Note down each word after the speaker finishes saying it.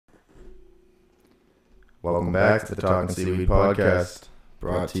Welcome back to the Talking Seaweed podcast,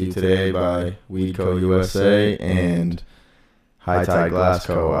 brought to you today by Weed Co. USA and High Tide Glass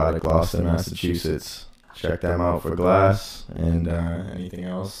Co. out of Gloucester, Massachusetts. Check them out for glass and anything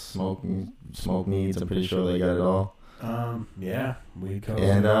else, smoke needs. I'm pretty sure they got it all. Yeah, Weed Co.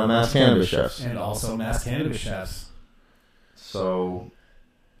 And Mass Cannabis Chefs. And also Mass Cannabis Chefs. So,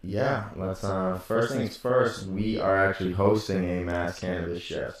 yeah, let's first things first, we are actually hosting a Mass Cannabis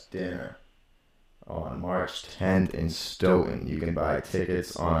Chefs dinner on March 10th in Stoughton. You can buy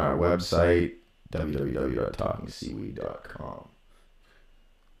tickets on our website, www.talkingseaweed.com.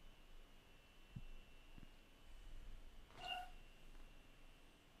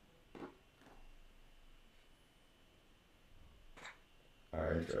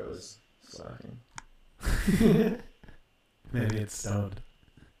 Our intro is slacking. Maybe it's stoned.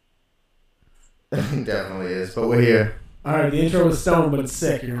 Definitely is, but we're here. Alright, the intro was stoned, but it's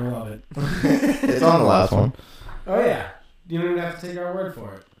sick. You're gonna love it. It's on the last one. Oh, yeah. You don't even have to take our word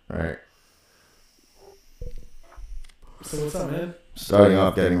for it. Right. So, what's up, man? Starting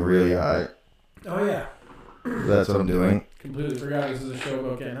off getting really high. Oh, yeah. That's what I'm doing. Completely forgot this is a show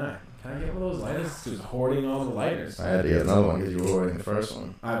about getting high. Can I get one of those lighters? Just hoarding all the lighters. I had to get another one because you were hoarding the first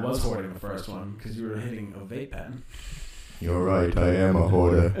one. I was hoarding the first one because you were hitting a vape pen. You're right, I am a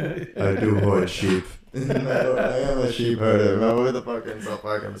hoarder. I do hoard sheep. I am a sheep herder. Remember the fucking South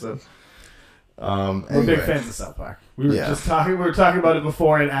Park episode? We're big fans of South Park. We were talking about it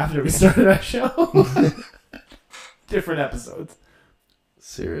before and after we started our show. Different episodes.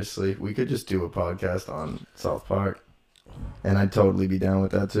 Seriously, we could just do a podcast on South Park. And I'd totally be down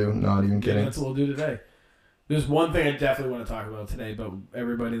with that too. Not even kidding. Yeah, that's what we'll do today. There's one thing I definitely want to talk about today, but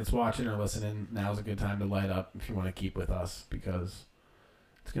everybody that's watching or listening, now's a good time to light up if you want to keep with us, because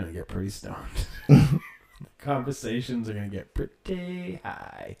it's going to get pretty stoned. Conversations are going to get pretty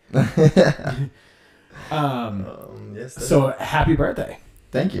high. Yes, so, happy birthday.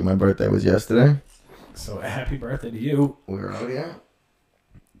 Thank you. My birthday was yesterday. So, happy birthday to you. We were out here.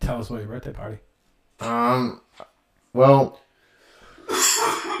 Tell us about your birthday party. Well,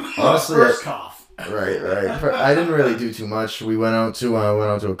 honestly, First cough. Right. I didn't really do too much. We went out to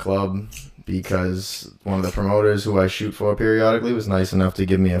a club because one of the promoters who I shoot for periodically was nice enough to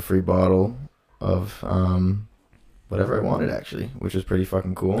give me a free bottle of whatever I wanted, actually, which was pretty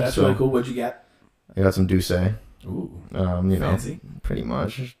fucking cool. That's really cool. What'd you get? I got some Douce. Ooh, fancy. Pretty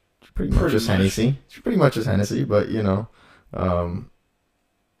much just Hennessy. It's pretty much just Hennessy, but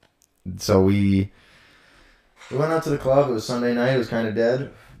so we went out to the club. It was Sunday night. It was kind of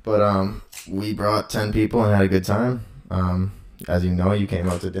dead. But we brought 10 people and had a good time. As you know, you came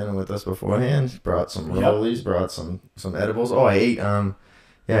out to dinner with us beforehand. Brought some rollies, brought some edibles. Oh, I ate I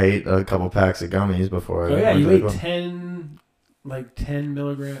ate a couple packs of gummies before. Oh yeah, you ate 10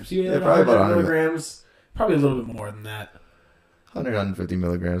 milligrams. You ate probably about 100 milligrams. Probably a little bit more than that. 150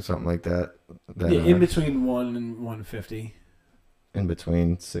 milligrams, something like that. Then, in between 1 and 150. In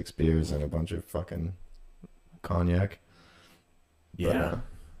between 6 beers and a bunch of fucking cognac. Yeah.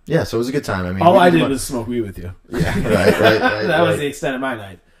 Yeah, so it was a good time. I mean, all I did was smoke weed with you. Yeah, right. That was the extent of my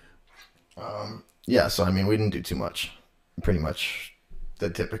night. Yeah, so I mean, we didn't do too much. Pretty much the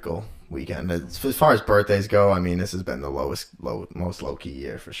typical weekend. As far as birthdays go, I mean, this has been the most low-key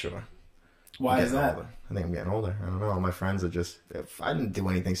year for sure. Why is that? Older. I think I'm getting older. I don't know. All my friends are just... If I didn't do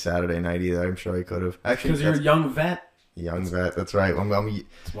anything Saturday night either, I'm sure I could have. Actually, because you're a young vet. Young vet, that's right. I'm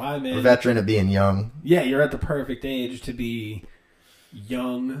that's why, man. a veteran of being young. Yeah, you're at the perfect age to be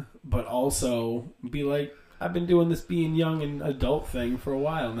young, but also be like, I've been doing this being young and adult thing for a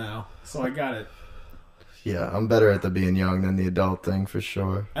while now, so I got it. Yeah, I'm better at the being young than the adult thing for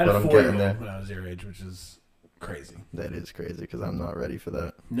sure. I had but a I'm 4-year-old getting there. when I was your age, which is crazy. That is crazy because I'm not ready for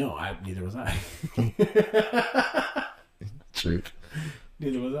that. No, neither was I. True.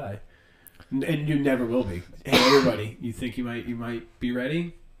 Neither was I. And you never will be. Hey, everybody, you think you might be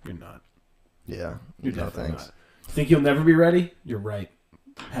ready? You're not. Yeah. You're no definitely thanks. not. Think you'll never be ready? You're right.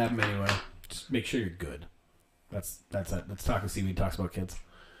 Have them anyway. Just make sure you're good. That's it. Let's talk and see when he talks about kids.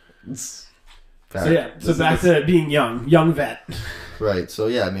 So back to being young vet. Right. So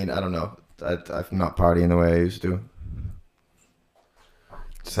yeah, I mean, I don't know. I'm not partying the way I used to.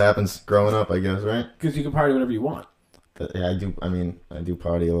 Just happens growing up, I guess, right? Because you can party whenever you want. Yeah, I do. I mean, I do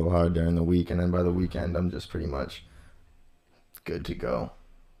party a little hard during the week, and then by the weekend, I'm just pretty much good to go.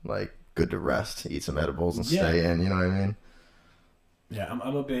 Like, good to rest, eat some edibles, and stay in. You know what I mean? Yeah,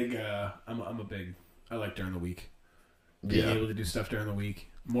 I'm a big. I like during the week. Being able to do stuff during the week.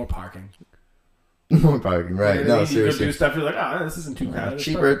 More parking. More parking, right? You know, No, you seriously. go do stuff. You're like, oh, this isn't too bad.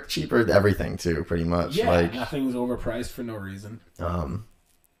 Cheaper everything too, pretty much. Yeah, like, nothing's overpriced for no reason.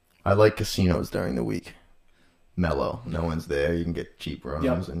 I like casinos during the week. mellow. No one's there. You can get cheap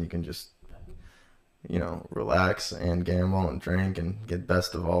rooms, and you can just, relax and gamble and drink and get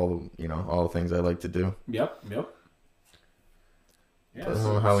best of all the things I like to do. Yep. Yeah, I don't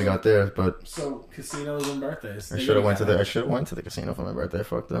know how we got there, but so casinos and birthdays. I should have went to the casino for my birthday.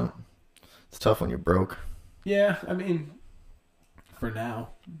 Fuck that. It's tough when you're broke. Yeah, I mean, for now.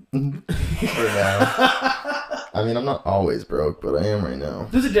 For now. I mean, I'm not always broke, but I am right now.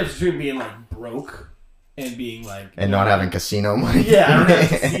 There's a difference between being like broke and being like and not having casino money. Yeah, I don't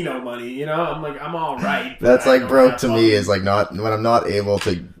have casino money. I'm like, I'm all right. That's like broke to me is like not when I'm not able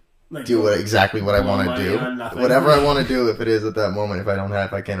to do exactly what I want to do. Whatever I want to do, if it is at that moment, if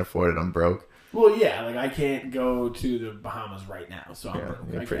I can't afford it, I'm broke. Well, yeah, like I can't go to the Bahamas right now, so I'm broke.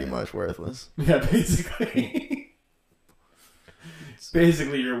 You're pretty much worthless. Yeah, basically.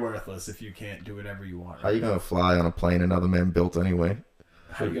 Basically, you're worthless if you can't do whatever you want. How are you gonna fly on a plane another man built anyway?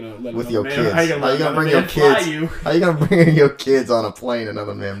 How you gonna let with your man, kids? How you gonna bring your kids? How you gonna bring your kids on a plane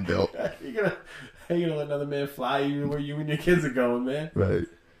another man built? How you gonna let another man fly you where you and your kids are going, man? Right.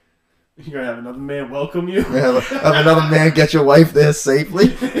 You're gonna have another man welcome you. Have another man get your wife there safely.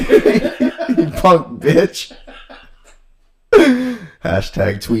 You punk bitch.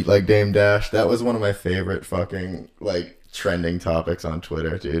 Hashtag tweet like Dame Dash. That was one of my favorite fucking trending topics on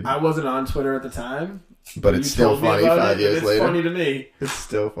Twitter, dude. I wasn't on Twitter at the time. But it's still funny 5 years later. It's funny to me. It's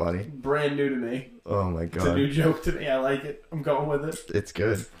still funny. Brand new to me. Oh my god. It's a new joke to me. I like it. I'm going with it. It's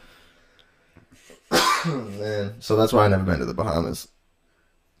good. Man. So that's why I never been to the Bahamas.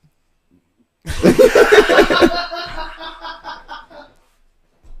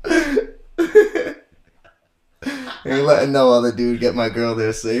 Ain't letting no other dude get my girl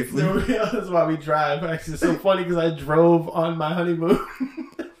there safely. That's why we drive. Actually, it's so funny because I drove on my honeymoon.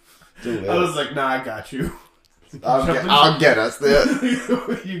 I was like, nah, I got you. I'll get us there.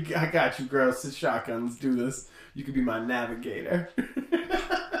 I got you, girls. It's shotguns. Do this. You could be my navigator.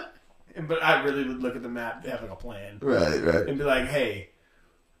 But I really would look at the map, have like a plan. Right. And be like, hey,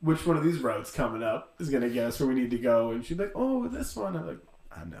 which one of these roads coming up is going to get us where we need to go? And she'd be like, oh, this one. I'm like,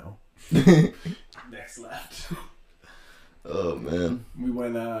 I know. Next left. Oh, man. We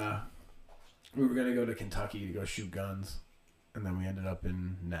went, we were going to go to Kentucky to go shoot guns. And then we ended up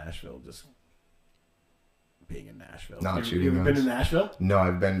in Nashville, just being in Nashville. Not shooting guns. You ever been to Nashville? No,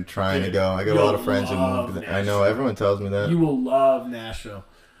 I've been trying to go. I got a lot of friends who moved. I know, everyone tells me that. You will love Nashville.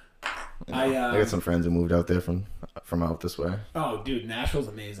 I got some friends who moved out there from out this way. Oh, dude, Nashville's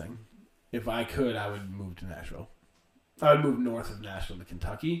amazing. If I could, I would move to Nashville. I would move north of Nashville to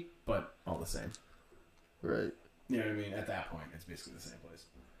Kentucky, but all the same. Right. You know what I mean? At that point, it's basically the same place.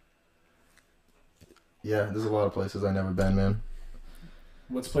 Yeah, there's a lot of places I've never been, man.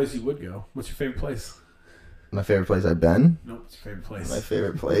 What's a place you would go? What's your favorite place? My favorite place I've been? No, what's your favorite place? My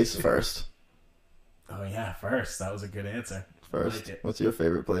favorite place? First. Oh, yeah, first. That was a good answer. First. Like what's your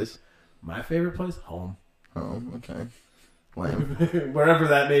favorite place? My favorite place? Home. Home, okay. Lame. Wherever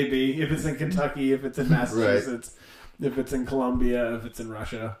that may be. If it's in Kentucky, if it's in Massachusetts, if it's in Colombia, if it's in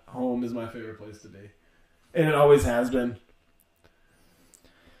Russia. Home is my favorite place to be. And it always has been.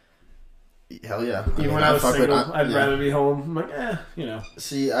 Hell yeah. Even when I was single, I'd rather be home. I'm like,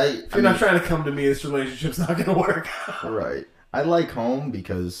 See, if you're not trying to come to me, this relationship's not going to work. Right. I like home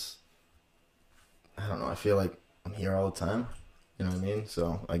because, I don't know, I feel like I'm here all the time. You know what I mean?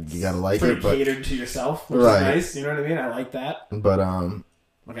 So, you gotta like it, but catered to yourself, which is nice. You know what I mean? I like that. But,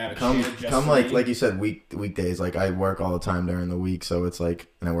 like I have a come like you said, weekdays. I work all the time during the week, so it's and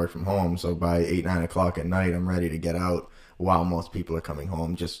I work from home. So by 8, 9 o'clock at night, I'm ready to get out while most people are coming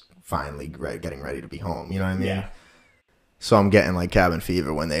home, just finally getting ready to be home. You know what I mean? Yeah. So I'm getting cabin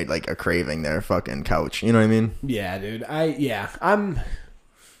fever when they are craving their fucking couch. You know what I mean? Yeah, dude. Yeah. I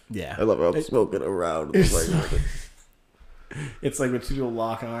love how I'm smoking around. It's like when two people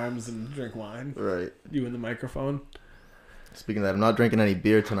lock arms and drink wine. Right. You in the microphone. Speaking of that, I'm not drinking any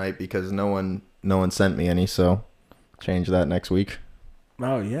beer tonight because no one sent me any, so change that next week.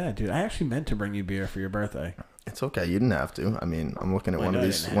 Oh yeah, dude. I actually meant to bring you beer for your birthday. It's okay. You didn't have to. I mean, I'm looking at one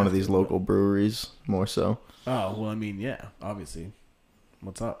of these local breweries more so. Oh, well, I mean, yeah, obviously.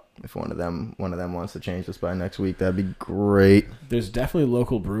 What's up? If one of them wants to change this by next week, that'd be great. There's definitely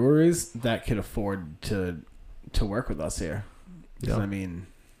local breweries that could afford to work with us here. Because, I mean,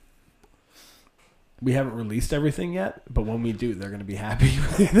 we haven't released everything yet, but when we do, they're going to be happy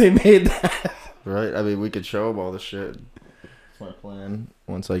they made that. Right? I mean, we could show them all the shit. That's my plan.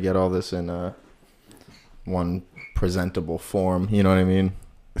 Once I get all this in one presentable form, you know what I mean?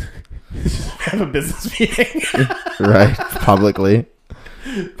 Have a business meeting. Right? Publicly.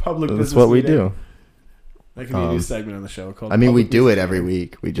 Public That's business what we meeting. do. That could be a new segment on the show called. I mean, we Public do it Music. every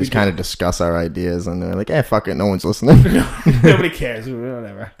week. We just kind of discuss our ideas, and they're like, fuck it, no one's listening. Nobody cares.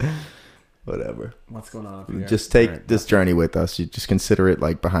 Whatever. Whatever. What's going on up here? Just take Alright. this journey with us. You just consider it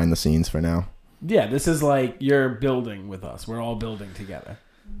like behind the scenes for now. Yeah, this is like you're building with us. We're all building together.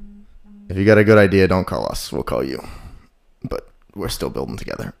 If you got a good idea, don't call us. We'll call you. But we're still building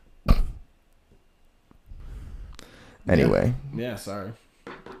together. Anyway. Yeah, sorry.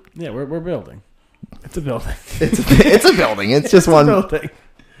 Yeah, we're building. It's a building. It's a building. It's just A one. building.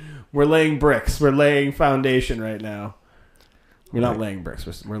 We're laying bricks. We're laying foundation right now. We're not laying bricks.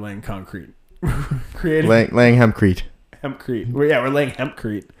 We're laying concrete. Creating Laying hempcrete. hempcrete. We're laying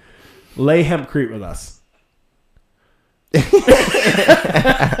hempcrete. Lay hempcrete with us.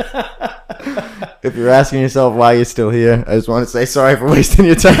 If you're asking yourself why you're still here, I just want to say sorry for wasting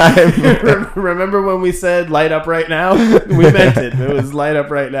your time. Remember when we said light up right now? We meant it. It was light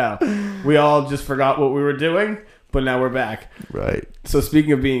up right now. We all just forgot what we were doing, but now we're back. Right. So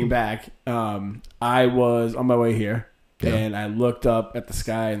speaking of being back, I was on my way here, Yeah. and I looked up at the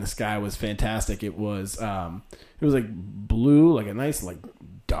sky, and the sky was fantastic. It was like blue, like a nice like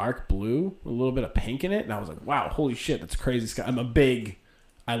dark blue, a little bit of pink in it, and I was like, wow, holy shit, that's a crazy sky.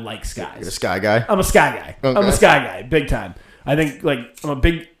 I like skies. You're a sky guy? I'm a sky guy. Okay. I'm a sky guy, big time. I think like I'm a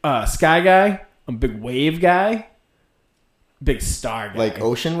big sky guy. I'm a big wave guy. Big star guy. Like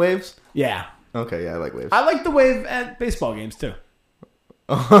ocean waves? Yeah. Okay, yeah, I like waves. I like the wave at baseball games too.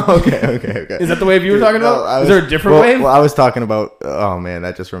 Okay. Is that the wave you were talking about? No, Is there a different wave? Well, I was talking about. Oh man,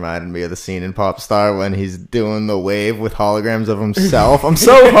 that just reminded me of the scene in Pop Star when he's doing the wave with holograms of himself. I'm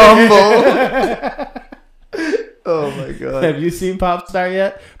so humble. Oh my god. Have you seen Popstar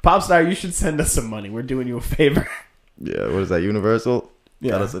yet? Popstar, you should send us some money. We're doing you a favor. Yeah, what is that? Universal?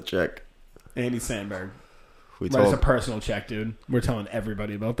 Yeah. Got us a check. Andy Sandberg. We Write us a told. personal check, dude. We're telling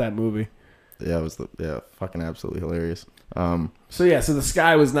everybody about that movie. Yeah, it was fucking absolutely hilarious. So the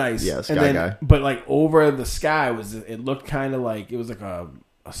sky was nice. Yeah, sky and then, guy. But like over the sky it looked kind of like it was like a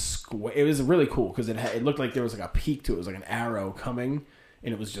square. It was really cool because it looked like there was like a peak to it. It was like an arrow coming,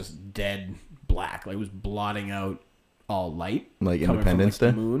 and it was just dead black. Like it was blotting out all light. Like coming Independence from,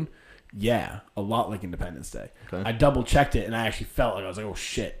 like, Day? the moon. Yeah, a lot like Independence Day. Okay. I double checked it, and I actually felt like I was like, oh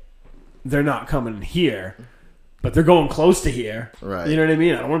shit, they're not coming here, but they're going close to here. Right. You know what I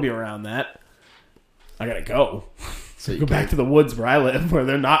mean? I don't want to be around that. I gotta go. So you Go back to the woods where I live, where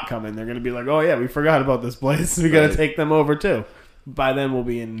they're not coming. They're gonna be like, "Oh yeah, we forgot about this place. We gotta Right. take them over too." By then, we'll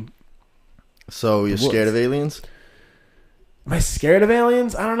be in. So you're woods. scared of aliens? Am I scared of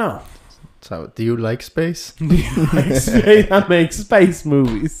aliens? I don't know. So do you like space? Do you like space? I make space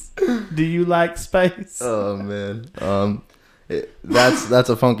movies. Do you like space? Oh man. That's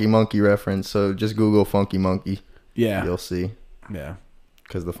a Funky Monkey reference. So just Google Funky Monkey. Yeah, You'll see. yeah.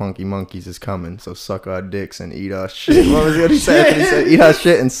 Because the Funky Monkeys is coming. So suck our dicks and eat our shit. What was it he said? He said, eat our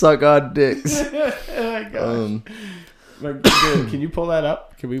shit and suck our dicks. Oh my gosh. Dude, can you pull that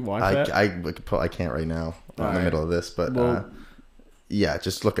up? Can we watch that? I can't right now. I'm in Alright. the middle of this. But Well- yeah,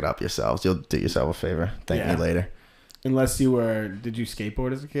 just look it up yourselves. You'll do yourself a favor. Thank Yeah. me later. Unless you were, did you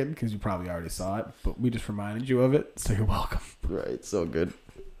skateboard as a kid? Because you probably already saw it, but we just reminded you of it, so you're welcome. Right. So good.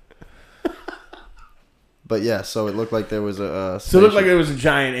 But yeah, so it looked like there was a So it looked like spaceship. it was a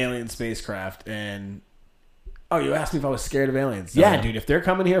giant alien spacecraft, and oh, you asked me if I was scared of aliens. Yeah, Uh-huh. dude, if they're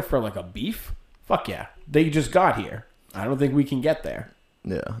coming here for like a beef, fuck yeah, they just got here. I don't think we can get there.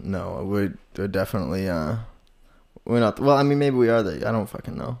 Yeah, no, we're definitely we're not. Well, I mean, maybe we are there. I don't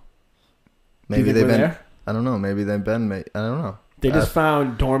fucking know. Do you Maybe think they've we're been. there? I don't know. Maybe they've been. I don't know. They just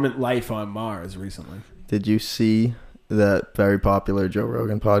found dormant life on Mars recently. Did you see that very popular Joe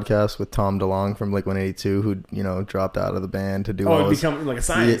Rogan podcast with Tom DeLonge from Blink-182, who dropped out of the band to do Oh, all and his, become like a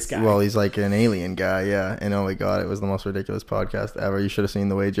science guy. Well, he's like an alien guy, yeah. And oh my god, it was the most ridiculous podcast ever. You should have seen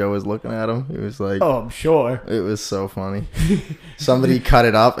the way Joe was looking at him. He was like, oh, I'm sure. it was so funny. Somebody cut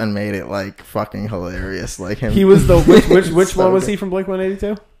it up and made it like fucking hilarious. Like him. He was the which So one was good. he from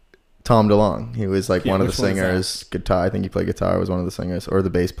Blink-182? Tom DeLonge. He was like Yeah, one of the which one is that? singers. Guitar. I think he played guitar. Was one of the singers or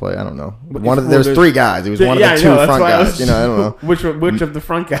the bass player. I don't know. Well, There's there's- three guys. He was one of Yeah, the I two know, that's front why I guys. was- I don't know. Which of the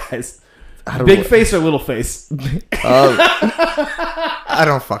front guys? I don't Big know. face or little face? I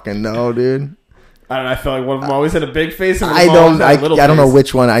don't fucking know, dude. I don't know. I felt like one of them always had a big face. And one I of them always don't. had a little I don't know face.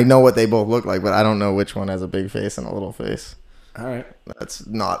 which one. I know what they both look like, but I don't know which one has a big face and a little face. All right. That's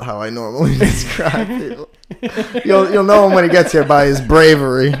not how I normally describe people. You'll know him when he gets here by his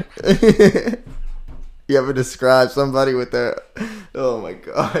bravery. You ever describe somebody with their? Oh my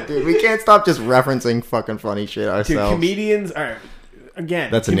god, dude! We can't stop just referencing fucking funny shit Dude, ourselves. comedians are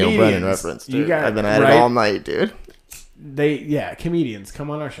again. That's a Neil comedians, Brennan reference, dude. You got I've been at right? it all night, dude. Comedians come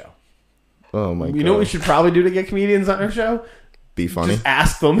on our show. Oh my god. You know what we should probably do to get comedians on our show? Be funny. Just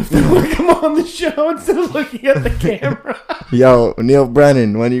ask them if they want to come on the show instead of looking at the camera. Yo, Neil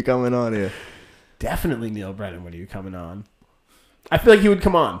Brennan, when are you coming on here? Definitely Neil Brennan. When are you coming on? I feel like he would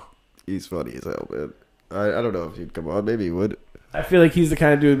come on. He's funny as hell, man. I don't know if he'd come on. Maybe he would. I feel like he's the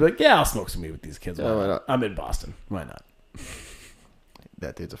kind of dude like, yeah, I'll smoke some weed with these kids. Yeah, why not? I'm in Boston. Why not?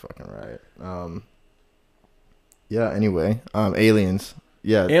 That dude's a fucking riot. Yeah, anyway. Aliens.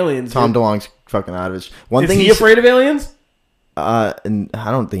 Yeah. Aliens. Tom dude. DeLonge's fucking out of his... One Is thing he afraid of aliens? And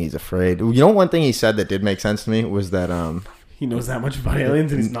I don't think he's afraid. You know, one thing he said that did make sense to me was that... He knows that much about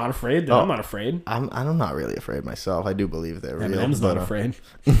aliens and he's not afraid? Then I'm not afraid. I'm not really afraid myself. I do believe they're real. Eminem's not afraid.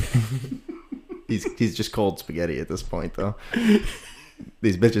 He's just cold spaghetti at this point, though.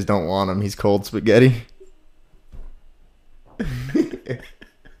 These bitches don't want him. He's cold spaghetti.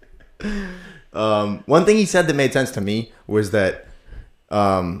 One thing he said that made sense to me was that,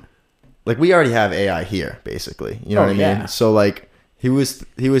 like, we already have AI here, basically. You know what I mean? Yeah. So, like, he was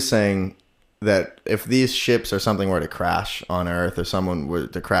saying that if these ships or something were to crash on Earth or someone were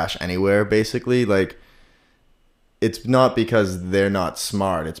to crash anywhere, basically, like, it's not because they're not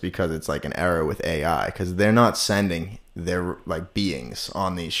smart. It's because it's like an error with AI, because they're not sending their like beings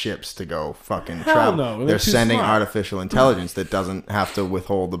on these ships to go fucking Hell travel. no, they're too sending smart. artificial intelligence that doesn't have to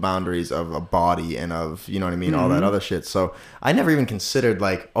withhold the boundaries of a body and of, you know what I mean, all that other shit. So I never even considered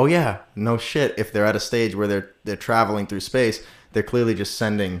like, oh yeah, no shit. If they're at a stage where they're traveling through space, they're clearly just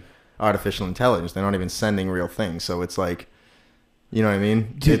sending artificial intelligence. They're not even sending real things. So it's like, you know what I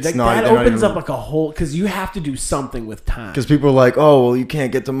mean? Dude, It's that they're opens even- up like a whole... Because you have to do something with time. Because people are like, oh, well, you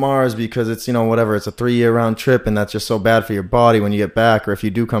can't get to Mars because it's, you know, whatever. It's a 3-year round trip, and that's just so bad for your body when you get back. Or if you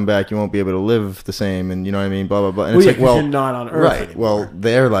do come back, you won't be able to live the same, and you know what I mean? Blah, blah, blah. And it's yeah, like, well, you're not on Earth right. anymore. Well,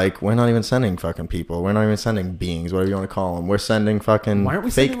 they're like, we're not even sending fucking people. We're not even sending beings, whatever you want to call them. We're sending fucking Why aren't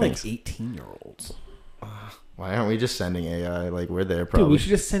we fake sending things. like 18-year-olds? Why aren't we just sending AI? Like, we're there Dude, probably. we should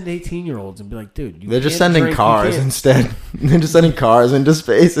just send 18-year-olds and be like, dude, you They're just can't sending drink, you cars can't- instead. They're just sending cars into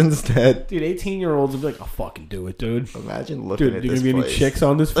space instead. Dude, 18-year-olds would be like, I'll fucking do it, dude. Imagine looking Dude, at you this gonna be place. any chicks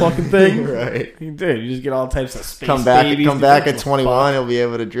on this fucking thing? Right. Dude, you just get all types of space Come back babies. at Dude, 21. He'll be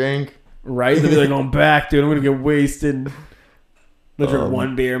able to drink. Right? They'll be like, I'm back, dude. I'm gonna get wasted. They'll drink Um,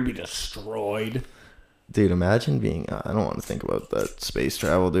 one beer and be destroyed. Dude, imagine being... I don't want to think about that space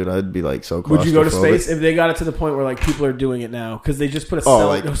travel, dude. I'd be like so claustrophobic. Would you go to space if they got it to the point where like people are doing it now? Because they just put a cell.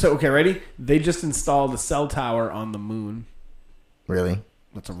 like- so okay, ready? They just installed a cell tower on the moon. Really?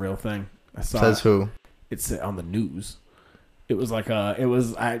 That's a real thing. I saw. Says it. who? It's on the news. It was like it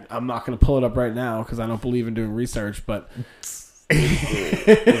was. I'm not going to pull it up right now because I don't believe in doing research, but.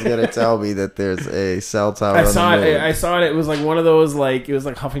 He's gonna tell me that there's a cell tower I on saw the it. moon. I saw it. It was like one of those, like it was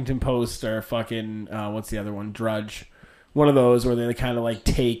like Huffington Post or fucking what's the other one? Drudge. One of those where they kind of like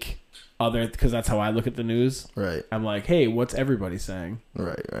take other, because that's how I look at the news. Right, I'm like, hey, what's everybody saying?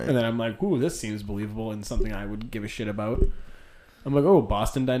 right. And then I'm like, ooh, this seems believable and something I would give a shit about. I'm like, oh,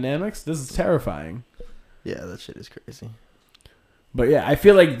 Boston Dynamics? This is terrifying. Yeah, that shit is crazy. But yeah, I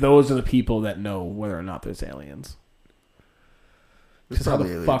feel like those are the people that know whether or not there's aliens. Because how the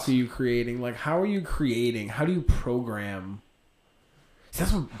probably fuck aliens. are you creating? Like, how are you creating? How do you program? See,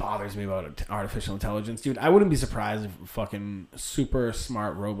 that's what bothers me about artificial intelligence, dude. I wouldn't be surprised if fucking super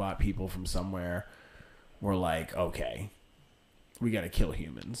smart robot people from somewhere were like, okay, we gotta kill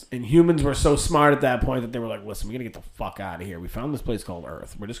humans. And humans were so smart at that point that they were like, listen, we gotta get the fuck out of here. We found this place called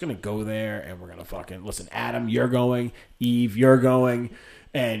Earth. We're just gonna go there and we're gonna fucking, listen, Adam, you're going. Eve, you're going.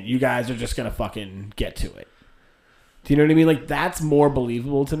 And you guys are just gonna fucking get to it. Do you know what I mean? Like, that's more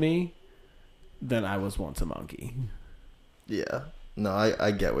believable to me than I was once a monkey. Yeah. No,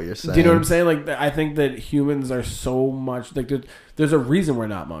 I get what you're saying. Do you know what I'm saying? Like, I think that humans are so much... Like, there's a reason we're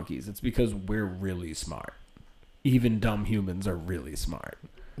not monkeys. It's because we're really smart. Even dumb humans are really smart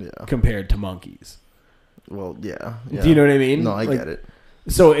Yeah. compared to monkeys. Well, yeah. Do you know what I mean? No, I Like, get it.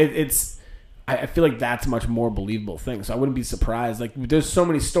 So it's... I feel like that's a much more believable thing. So I wouldn't be surprised. Like, there's so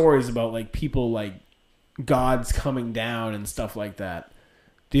many stories about, like, people, like, gods coming down and stuff like that.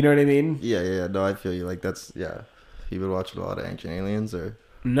 Do you know what I mean? Yeah. No, I feel you. Like, that's... Yeah. You been watching a lot of Ancient Aliens, or...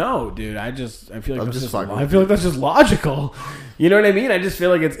 No, dude. I feel like I'm that's just just fucking I with feel like that's just logical. You know what I mean? I just feel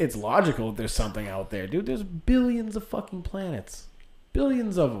like it's logical that there's something out there, dude. There's billions of fucking planets,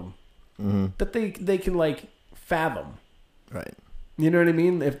 billions of them that they can like fathom. Right. You know what I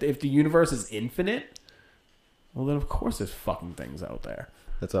mean? If the universe is infinite, well then of course there's fucking things out there.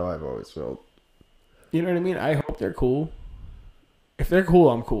 That's how I've always felt. You know what I mean? I hope they're cool. If they're cool,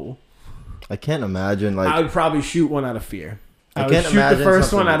 I'm cool. I can't imagine, like... I would probably shoot one out of fear. I would can't shoot the imagine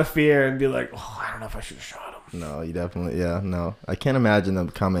first one something- out of fear and be like, oh, I don't know if I should have shot him. No, you definitely... Yeah, no. I can't imagine them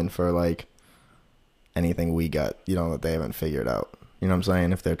coming for, like... anything we got, that they haven't figured out. You know what I'm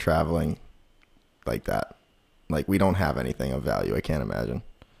saying? If they're traveling like that. Like, we don't have anything of value. I can't imagine.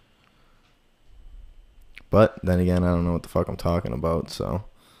 But then again, I don't know what the fuck I'm talking about, so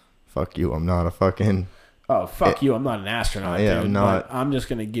fuck you. I'm not a fucking... Oh, fuck you. I'm not an astronaut, yeah, dude. I'm not. But I'm just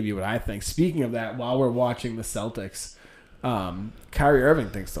going to give you what I think. Speaking of that, while we're watching the Celtics, Kyrie Irving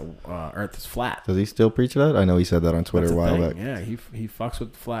thinks the Earth is flat. Does he still preach that? I know he said that on Twitter That's a while thing. back. Yeah, he fucks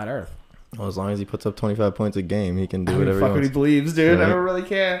with the flat Earth. Well, as long as he puts up 25 points a game, he can do I whatever fuck he what he wants. believes, dude. Right. I don't really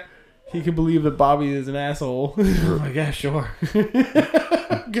care. He can believe that Bobby is an asshole. I'm like, yeah, sure. Go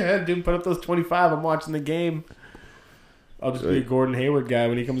ahead, dude. Put up those 25. I'm watching the game. I'll just be a Gordon Hayward guy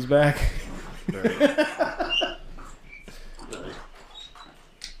when he comes back.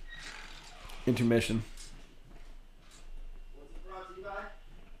 Intermission.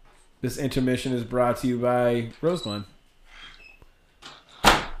 This intermission is brought to you by Rose Glen.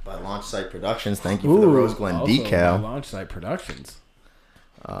 By Launch Site Productions, thank you for the Rose Glen also decal. by Launch Site Productions.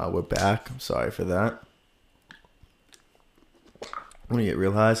 We're back. I'm sorry for that. When you get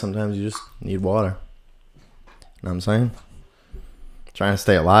real high, sometimes you just need water. Know what I'm saying? Trying to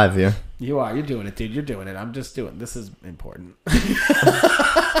stay alive here. You are. You're doing it, dude. You're doing it. I'm just doing. This is important.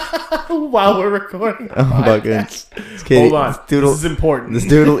 While we're recording. Hold on. This is important. This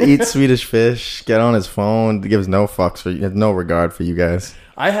dude will eat Swedish fish, get on his phone, gives no fucks for you, no regard for you guys.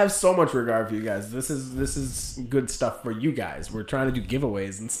 I have so much regard for you guys. This is good stuff for you guys. We're trying to do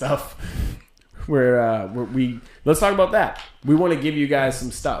giveaways and stuff. Let's talk about that. We want to give you guys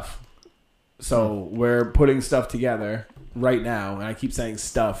some stuff. So we're putting stuff together right now, and I keep saying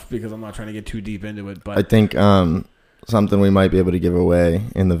stuff because I'm not trying to get too deep into it. But I think something we might be able to give away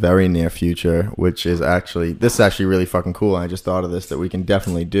in the very near future, which is actually really fucking cool. I just thought of this that we can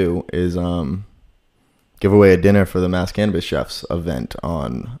definitely do is give away a dinner for the Mass Cannabis Chefs event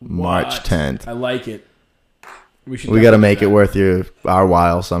on March 10th. I like it. We got to make it worth our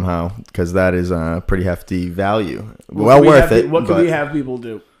while somehow, because that is a pretty hefty value. Well worth it. What can we have people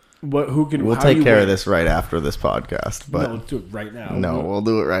do? We'll take care of this right after this podcast. But no, let's do it right now. No, we'll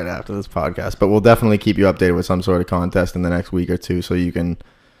do it right after this podcast. But we'll definitely keep you updated with some sort of contest in the next week or two, so you can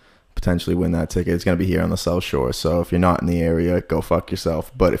potentially win that ticket. It's going to be here on the South Shore, so if you're not in the area, go fuck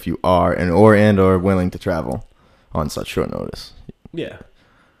yourself. But if you are or willing to travel on such short notice, yeah,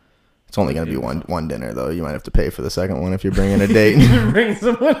 it's only going to be one dinner though. You might have to pay for the second one if you're bringing a date. Bring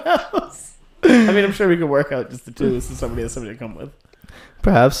someone else. I mean, I'm sure we could work out just the two, so somebody has somebody to come with.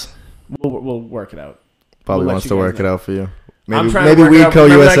 Perhaps we'll work it out. Probably wants to work it out for you. Maybe Weedco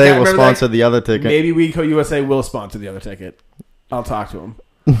USA will sponsor the other ticket. Maybe Weedco USA will sponsor the other ticket. I'll talk to him.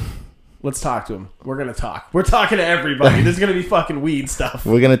 Let's talk to him. We're going to talk. We're talking to everybody. There's going to be fucking weed stuff.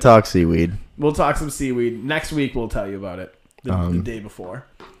 We're going to talk seaweed. We'll talk some seaweed. Next week, we'll tell you about it. The day before.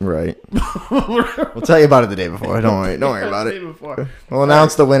 Right. We'll tell you about it the day before. Don't worry about it. We'll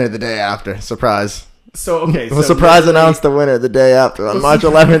announce the winner the day after. Surprise. So, okay. We'll surprise announce the winner the day after on March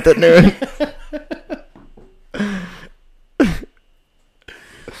 11th at noon.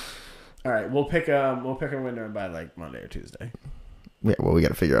 All right. We'll pick a winner by like Monday or Tuesday. Yeah, well, we got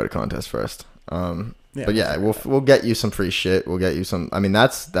to figure out a contest first. But yeah, we'll get you some free shit. We'll get you some. I mean,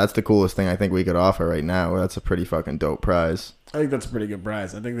 that's the coolest thing I think we could offer right now. That's a pretty fucking dope prize. I think that's a pretty good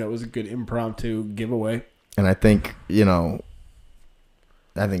prize. I think that was a good impromptu giveaway. And I think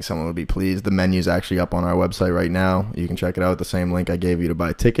someone would be pleased. The menu's actually up on our website right now. You can check it out. The same link I gave you to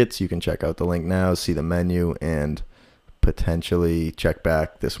buy tickets. You can check out the link now, see the menu, and potentially check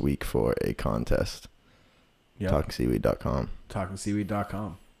back this week for a contest. Yep. TalkingSeaweed.com.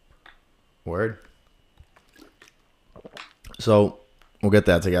 TalkingSeaweed.com. Word. So we'll get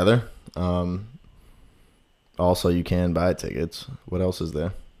that together. Also, you can buy tickets. What else is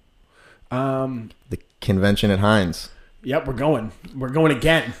there? The convention at Heinz. Yep, we're going. We're going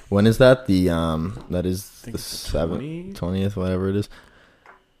again. When is that? That is the 20th, whatever it is.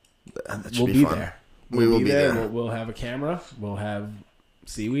 That should be fun. there. We will be there. We'll have a camera. We'll have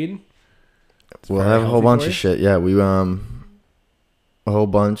seaweed. We'll have a whole bunch of shit. Yeah, a whole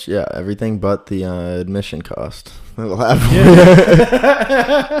bunch. Yeah, everything but the admission cost. We'll have.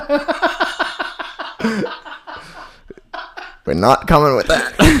 We're not coming with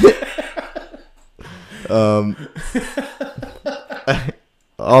that.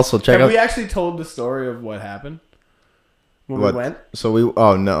 Also, check out. Have we actually told the story of what happened when we went? So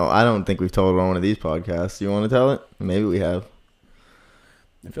oh no, I don't think we've told it on one of these podcasts. You want to tell it? Maybe we have.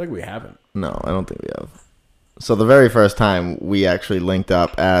 I feel like we haven't. No, I don't think we have. So the very first time we actually linked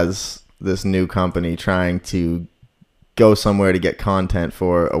up as this new company trying to go somewhere to get content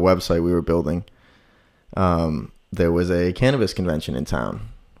for a website we were building, there was a cannabis convention in town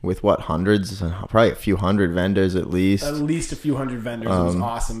with what, hundreds, probably a few hundred vendors at least. At least a few hundred vendors. It was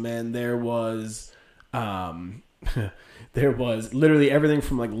awesome, man. There was there was literally everything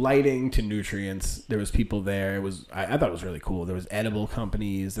from like lighting to nutrients. There was people there. It was I thought it was really cool. There was edible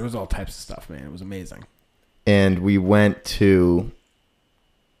companies. There was all types of stuff, man. It was amazing. And we went to,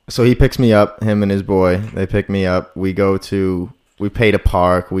 so he picks me up, him and his boy. They pick me up. We pay to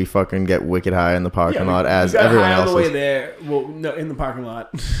park. We fucking get wicked high in the parking lot as everyone else. On the way there. Well, no, in the parking lot.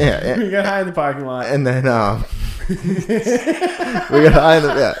 Yeah, we got high in the parking lot, and then we got high in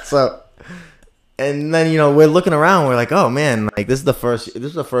the So, and then we're looking around. We're like, oh man, like this is the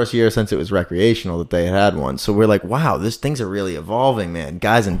first year since it was recreational that they had one. So we're like, wow, things are really evolving, man.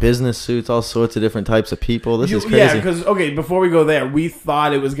 Guys in business suits, all sorts of different types of people. This is crazy. Yeah, because before we go there, we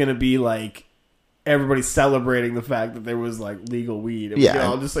thought it was gonna be like everybody celebrating the fact that there was like legal weed. And we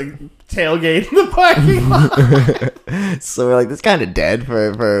all just like tailgate in the parking lot. So we're like, this kind of dead for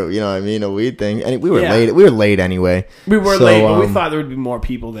a weed thing. And we were late. We were late anyway. We were late, but we thought there would be more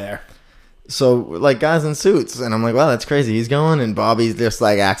people there. So like guys in suits, and I'm like, wow, that's crazy. He's going, and Bobby just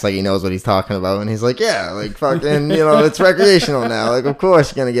like acts like he knows what he's talking about, and he's like, yeah, like fucking, it's recreational now. Like, of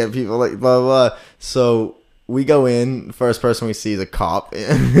course you're gonna get people like blah blah. So we go in. First person we see is a cop,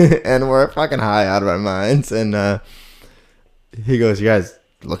 and we're fucking high out of our minds. And he goes, "You guys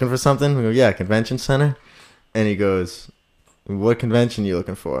looking for something?" We go, "Yeah, convention center." And he goes, "What convention are you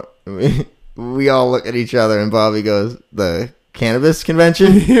looking for?" We all look at each other, and Bobby goes, "The cannabis convention."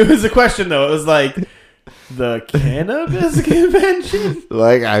 It was a question though. It was like, the cannabis convention.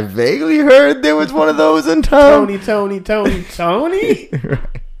 Like, I vaguely heard there was one of those in town. Tony.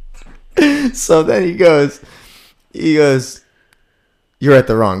 Right. So then he goes, "You're at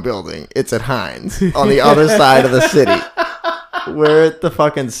the wrong building. It's at Heinz on the other side of the city. We're at the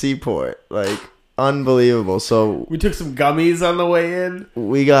fucking seaport." Like, unbelievable. So we took some gummies on the way in.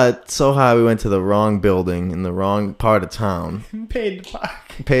 We got so high we went to the wrong building in the wrong part of town. Paid to park.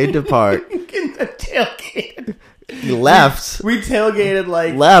 In the tailgate. He left. We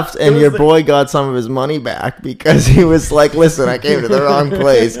tailgated and your boy got some of his money back because he was like, "Listen, I came to the wrong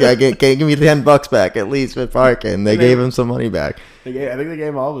place. Can you give me $10 back at least for parking?" They gave him some money back. I think they gave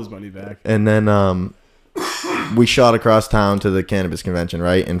him all of his money back. And then we shot across town to the cannabis convention,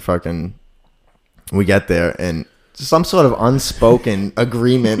 right? And fucking, we get there and some sort of unspoken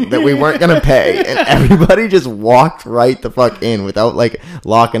agreement that we weren't gonna pay, and everybody just walked right the fuck in without like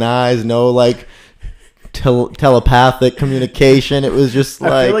locking eyes, no like telepathic communication. It was just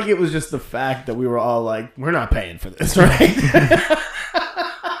like, I feel like it was just the fact that we were all like, we're not paying for this, right?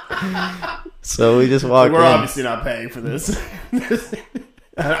 So we just walked in. We're obviously not paying for this.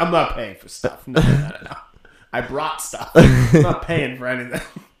 I'm not paying for stuff. No. I brought stuff. I'm not paying for anything.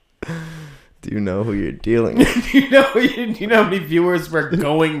 Do you know who you're dealing with? Do you know how many viewers we're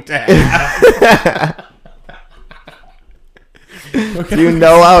going to have? Do you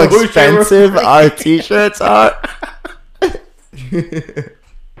know how expensive our t-shirts are?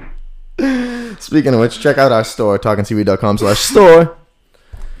 Speaking of which, check out our store, talkingseaweed.com/store.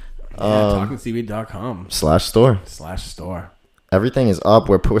 talkingseaweed.com/store. Everything is up.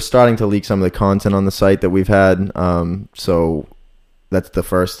 We're starting to leak some of the content on the site that we've had. So that's the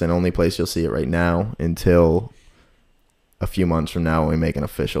first and only place you'll see it right now until a few months from now when we make an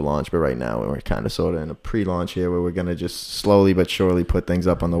official launch. But right now we're kind of sort of in a pre-launch here where we're going to just slowly but surely put things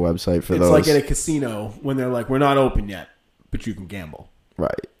up on the website for those. It's like at a casino when they're like, we're not open yet, but you can gamble.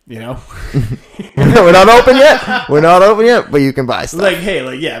 Right. You know? We're not open yet. We're not open yet, but you can buy stuff. Like, hey,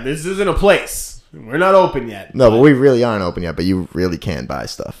 this isn't a place. We're not open yet. No, but we really aren't open yet, but you really can buy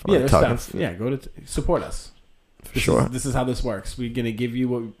stuff. Yeah, there's stuff. Yeah, go to support us. Sure. This is how this works. We're going to give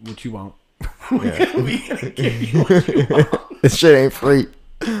you what you want. We're gonna give you what you want. This shit ain't free.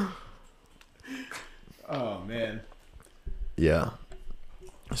 Oh, man. Yeah.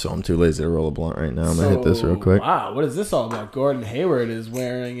 So I'm too lazy to roll a blunt right now. I'm going to hit this real quick. Wow, what is this all about? Gordon Hayward is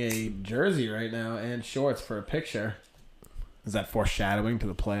wearing a jersey right now and shorts for a picture. Is that foreshadowing to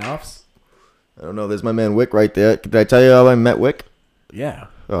the playoffs? I don't know. There's my man Wick right there. Did I tell you how I met Wick? Yeah.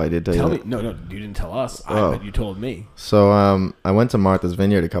 Oh, I did tell you that. No, you didn't tell us. I bet you told me. So I went to Martha's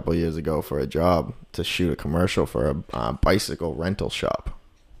Vineyard a couple of years ago for a job to shoot a commercial for a bicycle rental shop.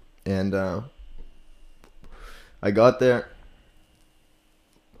 And I got there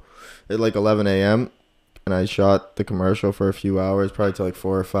at like 11 a.m. and I shot the commercial for a few hours, probably till like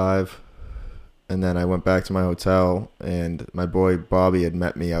 4 or 5. And then I went back to my hotel, and my boy Bobby had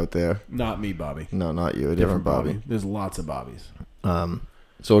met me out there. Not me, Bobby. No, not you. A different Bobby. There's lots of Bobbies. So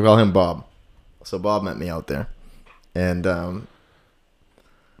we'll call him Bob. So Bob met me out there. And I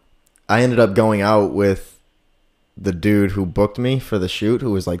ended up going out with the dude who booked me for the shoot,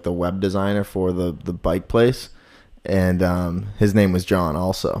 who was like the web designer for the bike place. And his name was John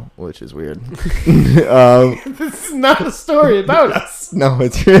also, which is weird. This is not a story about us. No,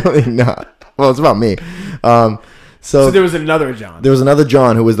 it's really not. Well, it's about me. So there was another John. There was another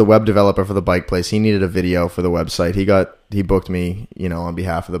John who was the web developer for the bike place. He needed a video for the website. He booked me, on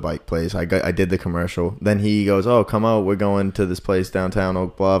behalf of the bike place. I did the commercial. Then he goes, "Oh, come out. We're going to this place downtown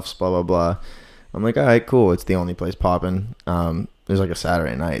Oak Bluffs, blah, blah, blah." I'm like, "All right, cool." It's the only place popping. It was like a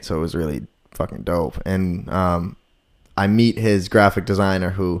Saturday night, so it was really fucking dope. And I meet his graphic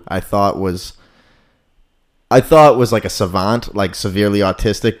designer, who I thought was like a savant, like severely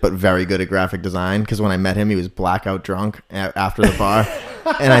autistic, but very good at graphic design. Because when I met him, he was blackout drunk after the bar.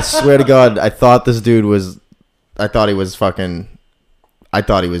 And I swear to God, I thought he was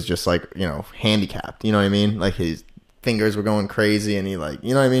just like, handicapped. You know what I mean? Like his fingers were going crazy and he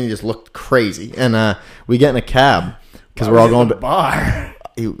he just looked crazy. And we get in a cab because we're all going to the bar.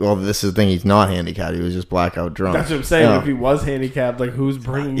 This is the thing. He's not handicapped. He was just blackout drunk. That's what I'm saying. If he was handicapped, like who's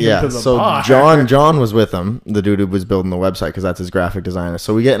bringing him to the bar? So John was with him, the dude who was building the website, because that's his graphic designer.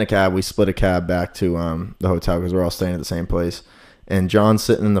 So we get in a cab. We split a cab back to the hotel because we're all staying at the same place. And John's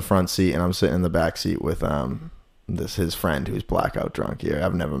sitting in the front seat, and I'm sitting in the back seat with his friend who's blackout drunk here.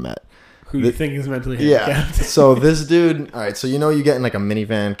 I've never met. Who you think is mentally handicapped? Yeah. So this dude. All right. So you get in like a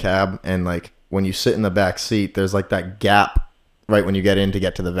minivan cab, and like when you sit in the back seat, there's like that gap. Right when you get in to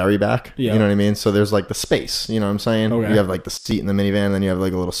get to the very back. Yeah. You know what I mean? So there's like the space, you know what I'm saying? Okay. You have like the seat in the minivan, and then you have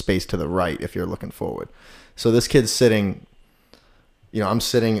like a little space to the right if you're looking forward. So this kid's sitting, I'm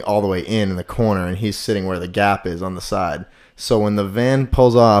sitting all the way in the corner, and he's sitting where the gap is on the side. So when the van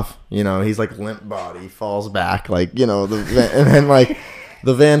pulls off, he's like limp body, falls back, like, the van, and then like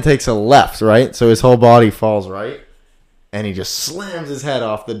the van takes a left, right? So his whole body falls right, and he just slams his head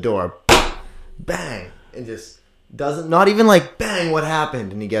off the door. Bang! And just... not even like bang, what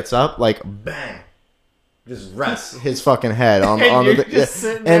happened? And he gets up, like bang, just rests his fucking head on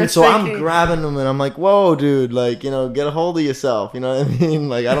the and so I'm grabbing him and I'm like, "Whoa, dude, like, get a hold of yourself." You know what I mean?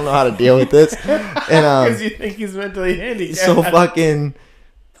 Like, I don't know how to deal with this. And because you think he's mentally handicapped. So fucking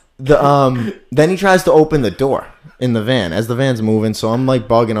then he tries to open the door in the van as the van's moving. So I'm like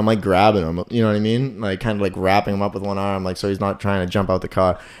bugging, I'm like grabbing him. You know what I mean? Like kind of like wrapping him up with one arm, like so he's not trying to jump out the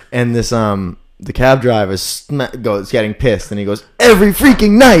car. And this the cab driver goes getting pissed, and he goes, "Every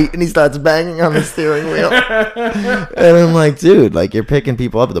freaking night," and he starts banging on the steering wheel. And I'm like, dude, like you're picking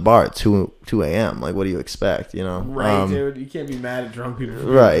people up at the bar at 2 a.m. Like, what do you expect? Right, dude. You can't be mad at drunk people.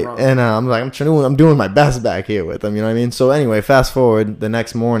 Right, drunk. And I'm like, I'm doing my best back here with them. You know what I mean? So anyway, fast forward the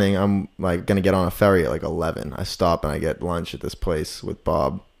next morning, I'm like gonna get on a ferry at like 11. I stop and I get lunch at this place with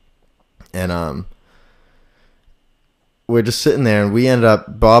Bob, and we're just sitting there, and we ended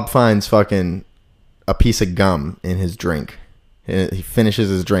up. Bob finds fucking a piece of gum in his drink. He finishes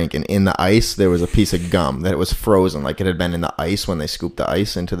his drink, and in the ice there was a piece of gum that was frozen, like it had been in the ice when they scooped the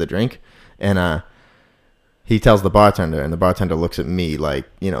ice into the drink. And he tells the bartender, and the bartender looks at me like,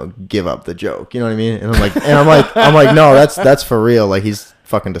 give up the joke. You know what I mean? And I'm like, no, that's for real. Like, he's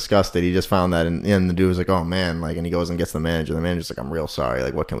fucking disgusted. He just found that, and the dude was like, "Oh man," like, and he goes and gets the manager. The manager's like, "I'm real sorry.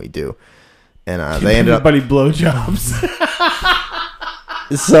 Like, what can we do?" And they ended up blowjobs.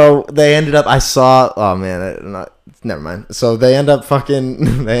 So they ended up. I saw. Oh man, never mind. So they end up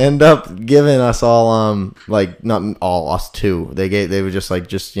giving us all like not all us two. They were just like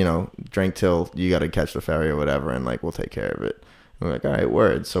drink till you got to catch the ferry or whatever, and like we'll take care of it. And we're like, all right,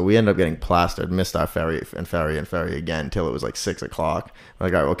 word. So we ended up getting plastered, missed our ferry again till it was like 6 o'clock. We're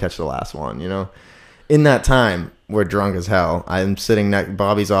like, all right, we'll catch the last one. In that time, we're drunk as hell. I'm sitting next.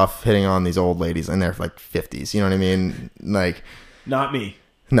 Bobby's off hitting on these old ladies, and they're like 50s. You know what I mean? Like, not me.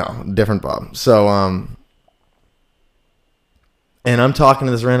 No, different Bob. So, and I'm talking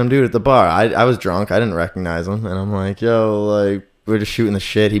to this random dude at the bar. I was drunk. I didn't recognize him. And I'm like, yo, like, we're just shooting the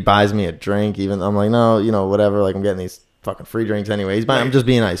shit. He buys me a drink. Even I'm like, no, whatever. Like, I'm getting these fucking free drinks anyway. I'm just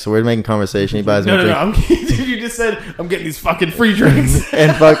being nice. So we're making conversation. He buys me a drink. No. You just said, I'm getting these fucking free drinks.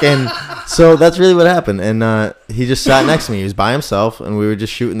 And fucking, so that's really what happened. And he just sat next to me. He was by himself, and we were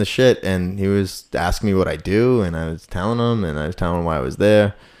just shooting the shit. And he was asking me what I do, and I was telling him, and I was telling him why I was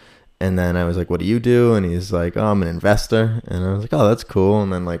there. And then I was like, "What do you do?" And he's like, "Oh, I'm an investor." And I was like, "Oh, that's cool."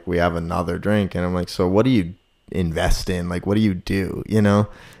 And then like we have another drink, and I'm like, "So what do you invest in? Like, what do you do?"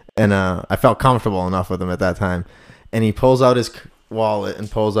 And I felt comfortable enough with him at that time. And he pulls out his wallet and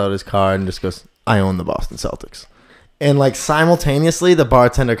pulls out his card and just goes, "I own the Boston Celtics." And like simultaneously, the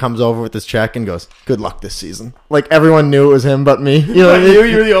bartender comes over with his check and goes, "Good luck this season." Like everyone knew it was him but me. You know what I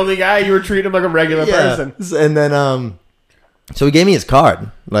mean? You were the only guy. You were treating him like a regular person. And then So he gave me his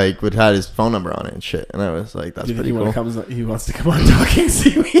card, like, which had his phone number on it and shit. And I was like, that's pretty cool. He wants to come on Talking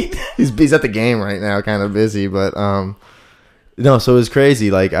Seaweed. He's at the game right now, kind of busy, but no. So it was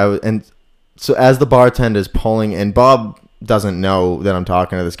crazy. Like so as the bartender's pulling, and Bob doesn't know that I'm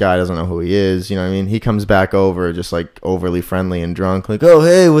talking to this guy, doesn't know who he is. You know what I mean? He comes back over just like overly friendly and drunk, like, oh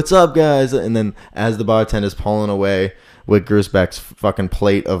hey, what's up, guys? And then as the bartender's pulling away with Grusbeck's fucking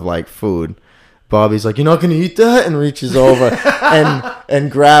plate of like food, Bobby's like, you're not gonna eat that, and reaches over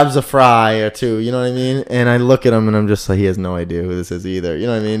and grabs a fry or two. You know what I mean? And I look at him and I'm just like, he has no idea who this is either. You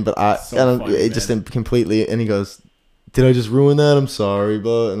know what I mean? But it just completely. And he goes, did I just ruin that? I'm sorry,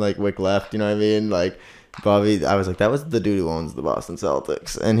 bro. And like Wick left. You know what I mean? Like Bobby, I was like, that was the dude who owns the Boston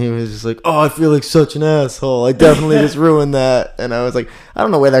Celtics, and he was just like, oh, I feel like such an asshole. I definitely just ruined that. And I was like, I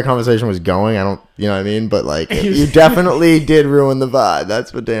don't know where that conversation was going. I don't, you know what I mean? But like, you definitely did ruin the vibe.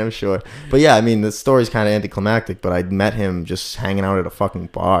 That's for damn sure. But yeah, I mean, the story's kind of anticlimactic. But I met him just hanging out at a fucking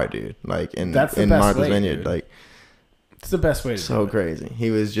bar, dude. Like in Martha's Vineyard. Dude. Like, it's the best way to so do it. Crazy.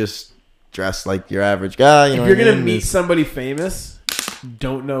 He was just dressed like your average guy. You know, if you're gonna meet somebody famous,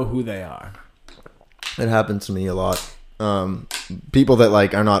 don't know who they are. It happens to me a lot. People that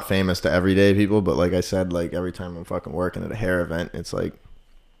like are not famous to everyday people, but like I said, like every time I'm fucking working at a hair event, it's like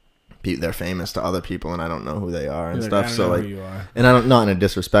they're famous to other people, and I don't know who they are and stuff. So like, and I don't, not in a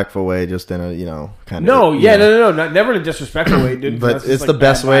disrespectful way, just in a kind of no, never in a disrespectful way, dude. But it's the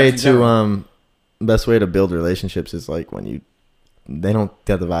best way to best way to build relationships is like when they don't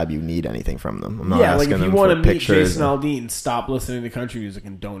get the vibe you need anything from them. I'm not asking like if you want to meet Jason Aldean, stop listening to country music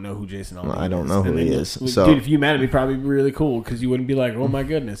and don't know who Jason Aldean is. I don't know who he is. So, dude, if you met him, he'd probably be really cool because you wouldn't be like, oh my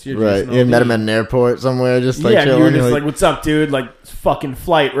goodness, you're right. Jason Aldean. You met him at an airport somewhere, just like chilling. You were just like, what's up, dude? Like, it's fucking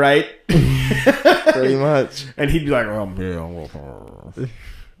flight, right? Pretty much. And he'd be like, oh,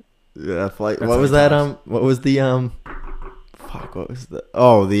 yeah, flight. That's what was that? What was the fuck? What was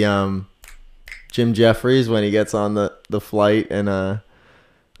the Jim Jeffries when he gets on the flight and or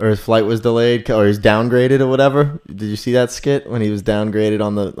his flight was delayed or he's downgraded or whatever. Did you see that skit when he was downgraded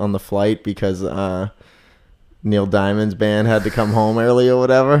on the flight because Neil Diamond's band had to come home early or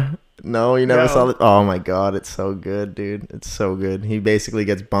whatever? No, you never saw that? Oh my god, it's so good, dude. It's so good. He basically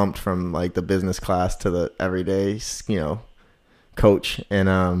gets bumped from like the business class to the everyday, coach,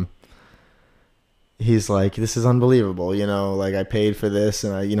 and he's like, this is unbelievable, like I paid for this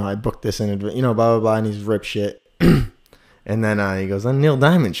and I booked this in advance, blah, blah, blah, and he's rip shit. And then he goes, then Neil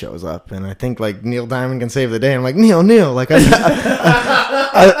Diamond shows up, and I think like Neil Diamond can save the day. I'm like, Neil, like I've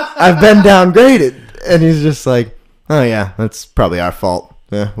been downgraded. And he's just like, oh yeah, that's probably our fault.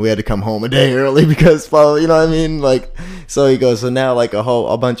 Yeah, we had to come home a day early because, well, you know what I mean? Like, so he goes, so now like a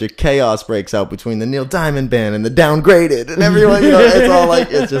bunch of chaos breaks out between the Neil Diamond band and the downgraded and everyone, it's all like,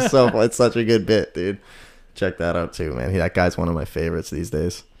 it's just it's such a good bit, dude. Check that out too, man. That guy's one of my favorites these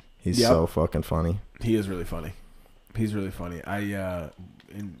days. He's so fucking funny. He is really funny. He's really funny. In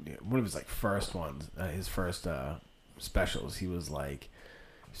one of his like first ones, his first specials, he was like,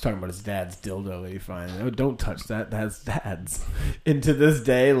 he's talking about his dad's dildo that he finds. Oh, don't touch that. That's dad's. And to this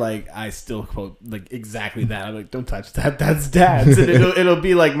day, like I still quote like exactly that. I'm like, don't touch that. That's dad's. And it'll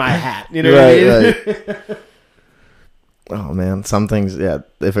be like my hat. You know what I mean? Right. Oh man, some things. Yeah,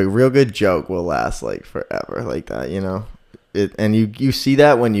 if a real good joke will last like forever, like that, and you see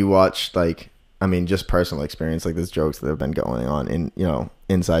that when you watch like. I mean, just personal experience, like there's jokes that have been going on in,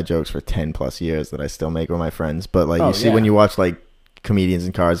 inside jokes for 10 plus years that I still make with my friends. But like you see when you watch like comedians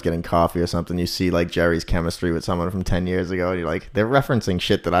in cars getting coffee or something, you see like Jerry's chemistry with someone from 10 years ago. And you're like, they're referencing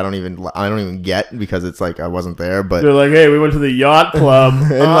shit that I don't even get because it's like I wasn't there. But they're like, hey, we went to the yacht club.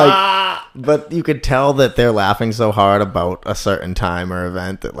 And but you could tell that they're laughing so hard about a certain time or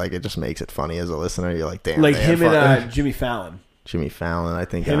event that like it just makes it funny as a listener. You're like, damn. Like him and Jimmy Fallon. Jimmy Fallon, I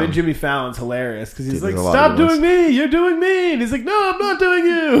think. Him and Jimmy Fallon's hilarious because he's like, stop doing me, you're doing me. And he's like, no, I'm not doing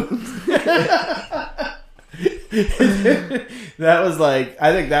you. That was like,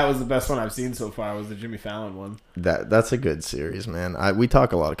 I think that was the best one I've seen so far was the Jimmy Fallon one. That's a good series, man. We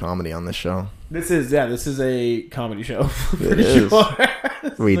talk a lot of comedy on this show. This is a comedy show. It is. Sure.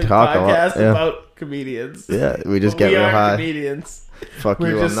 We talk a lot about comedians. Yeah, we just get real high. Comedians. Fuck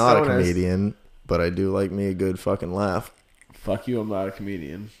you, I'm not a comedian, but I do like me a good fucking laugh. Fuck you, I'm not a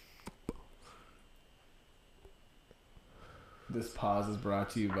comedian. This pause is brought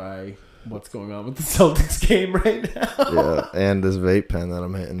to you by what's going on with the Celtics game right now. Yeah, and this vape pen that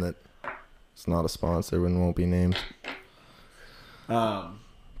I'm hitting that it's not a sponsor and won't be named. All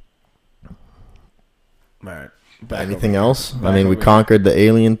right. Anything else? I mean, we conquered the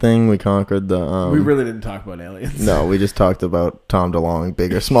alien thing. We conquered the... we really didn't talk about aliens. No, we just talked about Tom DeLonge,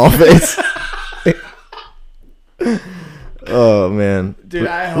 big or small face. Oh man, Dude,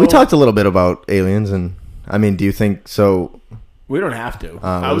 we talked a little bit about aliens, and I mean, do you think so? We don't have to.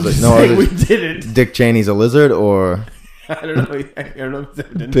 I was was it- just no, saying it we was- didn't. Dick Cheney's a lizard, or I don't know. I don't know if they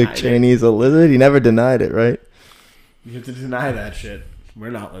denied Dick it. Cheney's a lizard? He never denied it, right? You have to deny that shit. We're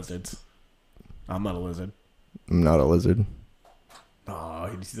not lizards. I'm not a lizard. I'm not a lizard. Oh,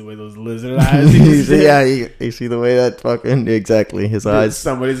 you see the way those lizard eyes? he just did? Yeah, you see the way that fucking exactly his Dude, eyes.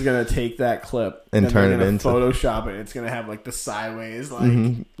 somebody's gonna take that clip And turn they're it gonna into- Photoshop it. It's gonna have like the sideways like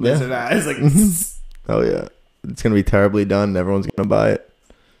Mhm. lizard eyes. Like, Oh yeah, it's gonna be terribly done. Everyone's gonna buy it.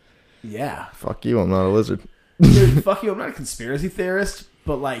 yeah, Fuck you, I'm not a lizard. dude. Fuck you. I'm not a conspiracy theorist,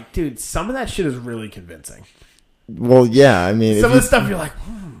 but like, dude, some of that shit is really convincing. Well, yeah, I mean, Some of the stuff you're like,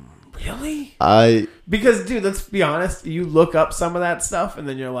 really? Because, dude, let's be honest. You look up some of that stuff, and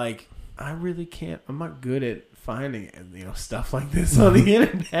then you're like, I really can't. I'm not good at finding stuff like this on the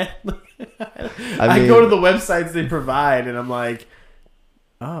internet. I mean- go to the websites they provide, and I'm like,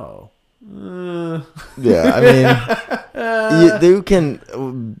 oh. yeah, I mean, you can.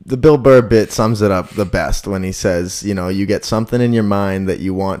 The Bill Burr bit sums it up the best when he says, you get something in your mind that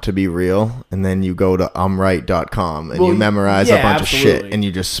you want to be real, and then you go to imright.com and Well, you memorize a yeah, bunch of absolutely. shit and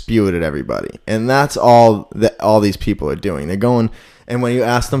you just spew it at everybody. And that's all that all these people are doing. They're going, and when you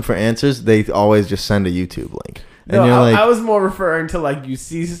ask them for answers, they always just send a YouTube link. And No, you're like, I was more referring to like you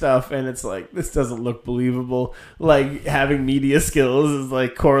see stuff and it's like this doesn't look believable. Like having media skills is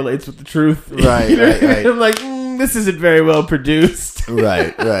like correlates with the truth. Right, You know right, what I mean? right. I'm like this isn't very well produced.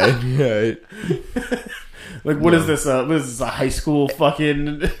 right. Like what is this? What is this? A high school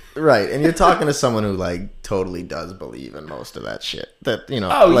fucking? Right, and you're talking to someone who like totally does believe in most of that shit. That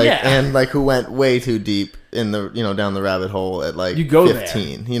Oh, like, yeah. and like who went way too deep in the down the rabbit hole at like You go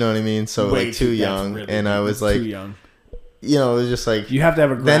 15. You know what I mean? So Way like too that's young, really- and I was that's like, too young. it was just like You have to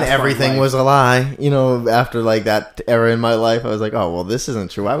have a. then grasp on everything life. was a lie. After like that era in my life, I was like, oh well, this isn't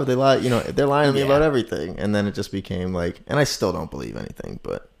true. Why would they lie? They're lying to me Yeah. about everything, and then it just became like, and I still don't believe anything,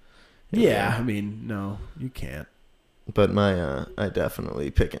 but Yeah, I mean, no, you can't. But I definitely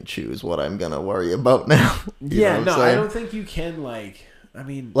pick and choose what I'm gonna worry about now. You Yeah, know what no, I'm I saying? don't think you can. Like, I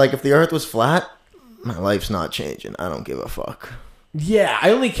mean, Like if the Earth was flat, my life's not changing. I don't give a fuck. yeah,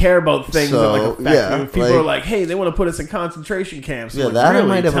 I only care about things that like So, affect yeah, me. If people like- are like, "Hey, they want to put us in concentration camps." I'm Yeah, like, that I really?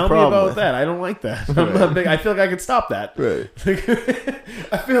 might have a Tell me problem about with. that. I don't like that. I'm not big. I feel like I could stop that. Right.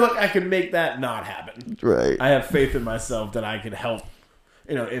 I feel like I could make that not happen. Right. I have faith in myself that I could help.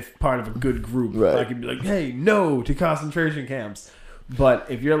 If part of a good group, Right. I could be like, "Hey, no to concentration camps." But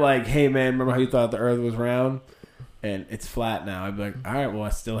if you're like, "Hey, man, remember how you thought the Earth was round and it's flat now?" I'd be like, "All right, well, I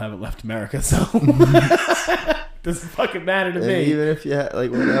still haven't left America, so doesn't fucking matter to And me." even if you had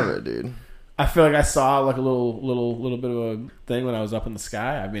like whatever, dude. I feel like I saw like a little bit of a thing when I was up in the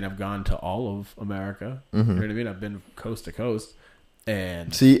sky. I mean, I've gone to all of America. You know what I mean? I've been coast to coast,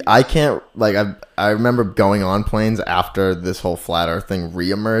 and See, I can't like I remember going on planes after this whole flat Earth thing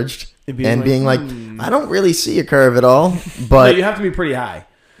reemerged And and being being like, like, I don't really see a curve at all. but But you have to be pretty high.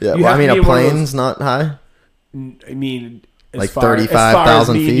 yeah, you well, I have mean, to be a one of those- plane's not high. I mean, as Like far- 35,000 as far as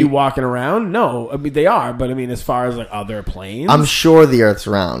me and you feet? walking around. No, I mean they are, but I mean as far as like other planes, I'm sure the Earth's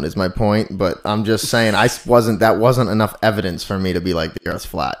round is my point, but I'm just saying that wasn't enough evidence for me to be like the Earth's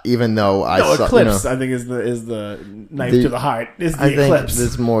flat, even though I no saw, eclipse. I think is the knife The- to the heart. Is the I think eclipse?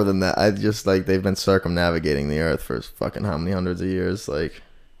 there's more than that. I just like they've been circumnavigating the Earth for fucking how many hundreds of years, like.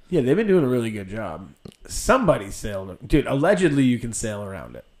 Yeah, they've been doing a really good job. Somebody sailed, dude. Allegedly, you can sail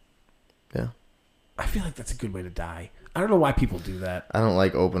around it. Yeah. I feel like that's a good way to die. I don't know why people do that. I don't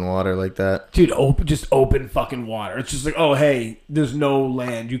like open water like that. Dude, just open fucking water. It's just like, oh, hey, there's no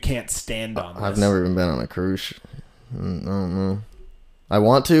land. You can't stand on this. I've never even been on a cruise. I don't know. I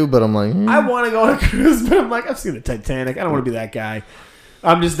want to, but I'm like, I want to go on a cruise, but I'm like, I've seen the Titanic. I don't want to be that guy.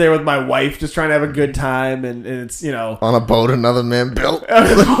 I'm just there with my wife, just trying to have a good time, and it's, on a boat another man built.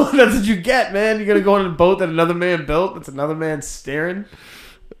 that's what you get, man. You're going to go on a boat that another man built, that's another man steering.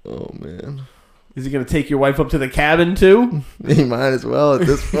 Oh man, Is he going to take your wife up to the cabin, too? he might as well at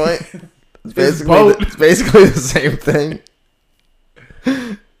this point. It's His basically boat. it's basically the same thing.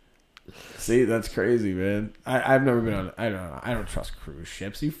 See, that's crazy, man. I've never been on. I don't know. I don't trust cruise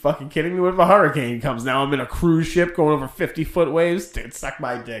ships. Are you fucking kidding me? What if a hurricane comes? Now I'm in a cruise ship going over 50-foot waves. Dude, suck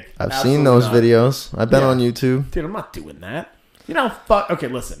my dick. I've Absolutely seen those not. videos. I've been Yeah. on YouTube. Dude, I'm not doing that. You know, fuck. Okay,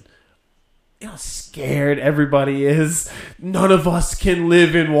 listen. You know how scared everybody is? None of us can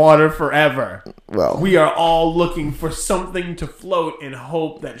live in water forever. Well, We are all looking for something to float in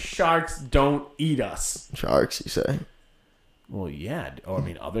hope that sharks don't eat us. sharks, you say, Well, yeah. Or, I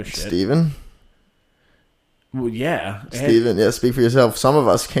mean, other shit. Steven? Well, yeah. Steven, yeah, speak for yourself. Some of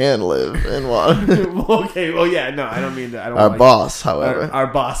us can live in water. Okay, well, yeah, no, I don't mean that. I don't Our like, boss, however. our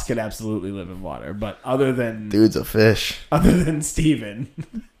boss could absolutely live in water, but other than Dude's a fish. Steven.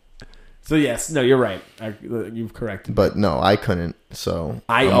 So yes, no, you're right. You've corrected me. But no, I couldn't. So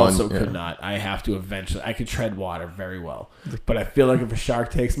I I'm also on- could yeah. not. I have to eventually. I could tread water very well, but I feel like if a shark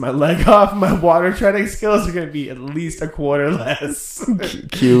takes my leg off, my water treading skills are going to be at least a quarter less.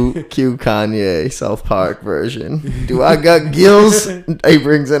 Q Kanye South Park version. Do I got gills? He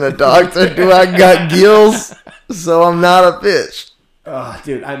brings in a doctor. Do I got gills? So I'm not a fish. Oh,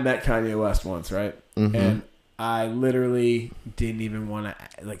 dude, I met Kanye West once, right? Mhm. And I literally didn't even want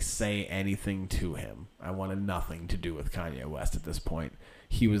to like say anything to him. I wanted nothing to do with Kanye West at this point.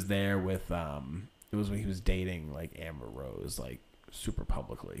 He was there with it was when he was dating like Amber Rose, like super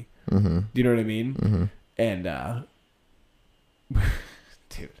publicly. Mm-hmm. Do you know what I mean? Mm-hmm. And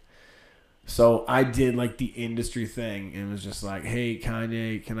dude, so I did like the industry thing and was just like, "Hey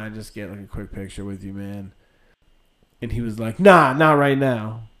Kanye, can I just get like a quick picture with you, man?" And he was like, "Nah, not right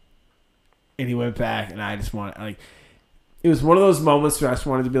now." And he went back, and I just wanted, like, it was one of those moments where I just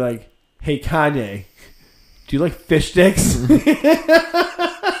wanted to be like, "Hey, Kanye, do you like fish sticks?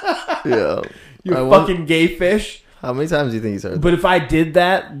 Yeah. You I fucking gay fish?" How many times do you think he's heard that? But if I did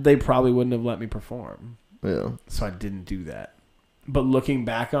that, they probably wouldn't have let me perform. Yeah. So I didn't do that. But looking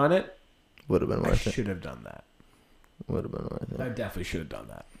back on it, Would have been I worth it. should have done that. Would have been worth I it. definitely should have done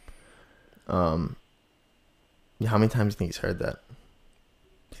that. How many times do you think he's heard that?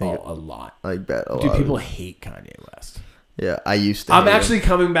 Do you think A lot. I bet a Dude, lot. people hate Kanye West. Yeah, I used to. I'm hate actually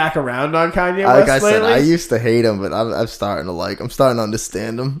coming back around on Kanye him. West Like I said, lately. I used to hate him, but I'm starting to like. I'm starting to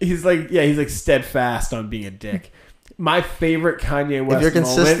understand him. He's like steadfast on being a dick. My favorite Kanye West If you're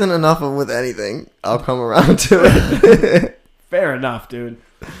consistent moment, enough with anything, I'll come around to it. fair enough, dude.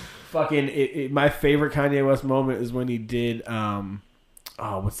 Fucking, my favorite Kanye West moment is when he did,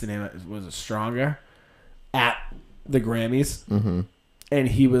 what's the name? Was it Stronger? At the Grammys. Mm-hmm. And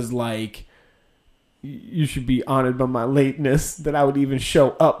he was like, "You should be honored by my lateness, that I would even show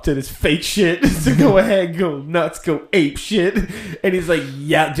up to this fake shit. So go ahead, go nuts, go ape shit." And he's like,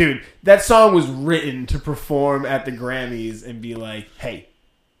 "Yeah, dude, that song was written to perform at the Grammys and be like, hey,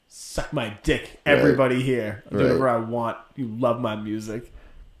 suck my dick, everybody here. I'll do whatever I want. You love my music."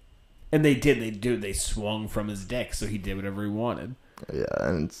 And they did. They swung from his dick, so he did whatever he wanted. Yeah,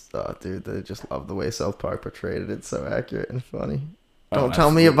 and it's, dude, they just love the way South Park portrayed it. It's so accurate and funny. Don't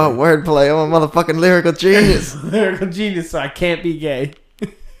tell me about wordplay. I'm a motherfucking lyrical genius. Lyrical genius, so I can't be gay.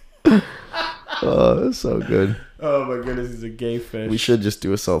 Oh, it's so good. Oh my goodness, he's a gay fish. We should just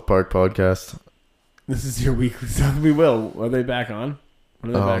do a South Park podcast. This is your weekly stuff. We will. Are they back on?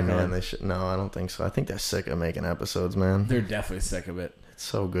 When are they Oh back man, on? they should. No, I don't think so. I think they're sick of making episodes, man. They're definitely sick of it. It's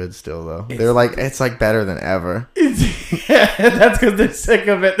so good still, though. It's- They're like, it's like better than ever. That's because they're sick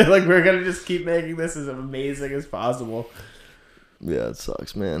of it. They're like, we're gonna just keep making this as amazing as possible. Yeah, it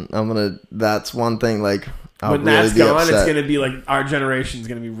sucks, man. That's one thing. Like, I'll When really that's be gone, upset. it's gonna be like our generation's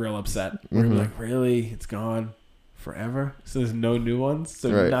gonna be real upset. We're gonna be Mhm. like, really? It's gone forever? So there's no new ones.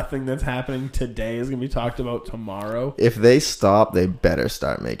 So Right. nothing that's happening today is gonna be talked about tomorrow. If they stop, they better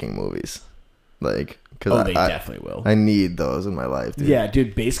start making movies. Like, because They definitely will. I need those in my life, dude. Yeah,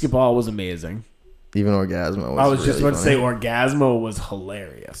 dude, Basketball was amazing. Even Orgasmo was I was just really about to say funny. Orgasmo was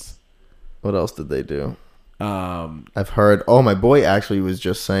hilarious. What else did they do? Um, I've heard. Oh, my boy actually was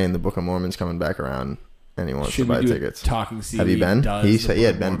just saying the Book of Mormon's coming back around, and he wants should to we buy do tickets. Talking CD? Have you been? does He the said he Book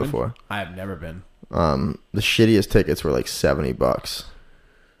had of been Mormon? before. I have never been. The shittiest tickets were like $70,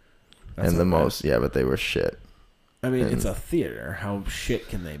 That's and the not bad. most, yeah, but they were shit. I mean, and- it's a theater. How shit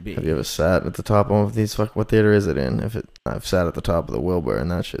can they be? Have you ever sat at the top of these? What theater is it in? I've sat at the top of the Wilbur, and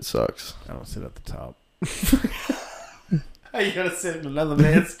that shit sucks. I don't sit at the top. How you gonna sit in another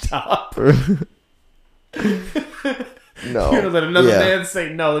man's top? No, You're gonna let another yeah. man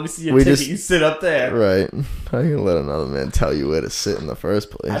say no. Let me see your We ticket. just- You sit up there. Right? How you gonna let another man tell you where to sit in the first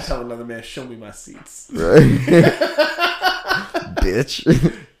I place? tell another man, show me my seats. Right,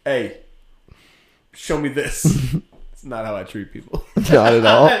 bitch. Hey, show me this. It's not how I treat people. Not at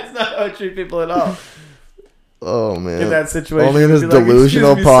all. It's not how I treat people at all. Oh man. In that situation, Only in you'd this be like,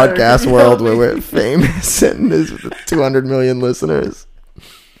 delusional "Excuse me, sir, podcast can you world help where me?" we're famous and there's 200 million listeners.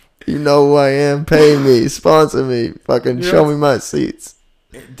 You know who I am. Pay me. Sponsor me. Fucking You show know- me my seats.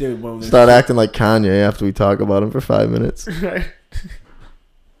 Dude, when Start acting like Kanye after we talk about him for 5 minutes. right?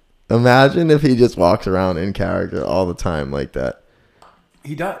 Imagine if he just walks around in character all the time like that.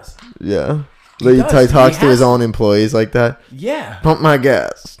 He does. Yeah. He Like, does. he talks He to his has- own employees like that. Yeah. Pump my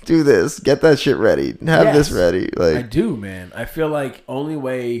gas. Do this. Get that shit ready. Have this Yes. ready. I Like, do, man. I feel like only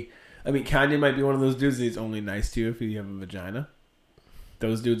way, I mean, Kanye might be one of those dudes that's only nice to you if you have a vagina.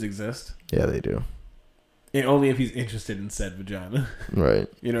 Those dudes exist. Yeah, they do. And only if he's interested in said vagina. Right.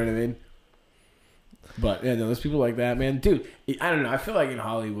 You know what I mean? But, yeah, no, there's people like that, man. Dude, I don't know. I feel like in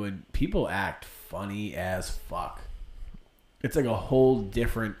Hollywood, people act funny as fuck. It's like a whole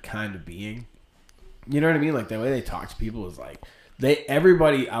different kind of being. You know what I mean? Like, the way they talk to people is like...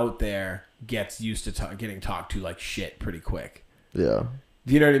 Everybody out there gets used to getting talked to like shit pretty quick. Yeah.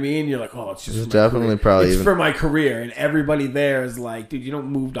 Do you know what I mean? You're like, oh, it's just it's definitely probably for my career, and everybody there is like, dude, you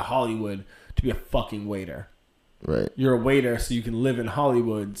don't move to Hollywood to be a fucking waiter. Right. You're a waiter so you can live in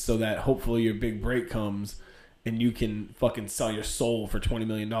Hollywood, so that hopefully your big break comes, and you can fucking sell your soul for $20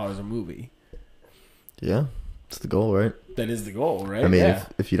 million a movie. Yeah, it's the goal, right? That is the goal, right? I mean,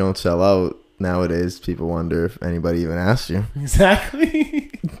 if you don't sell out nowadays, people wonder if anybody even asked you.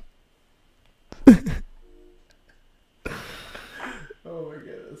 Exactly. Oh my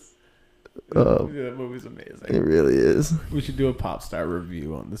goodness. That movie's amazing. It really is. We should do a pop star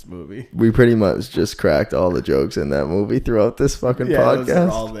review on this movie. We pretty much just cracked all the jokes in that movie throughout this fucking podcast. Those are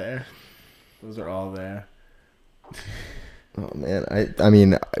all there. Those are all there. Oh man, I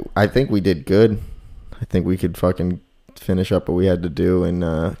mean, I think we did good. I think we could fucking finish up what we had to do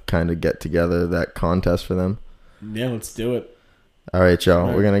and kind of get together that contest for them. Yeah, let's do it. All right, y'all.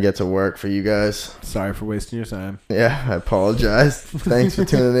 We're going to get to work for you guys. Sorry for wasting your time. Yeah, I apologize. Thanks for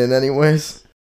tuning in anyways.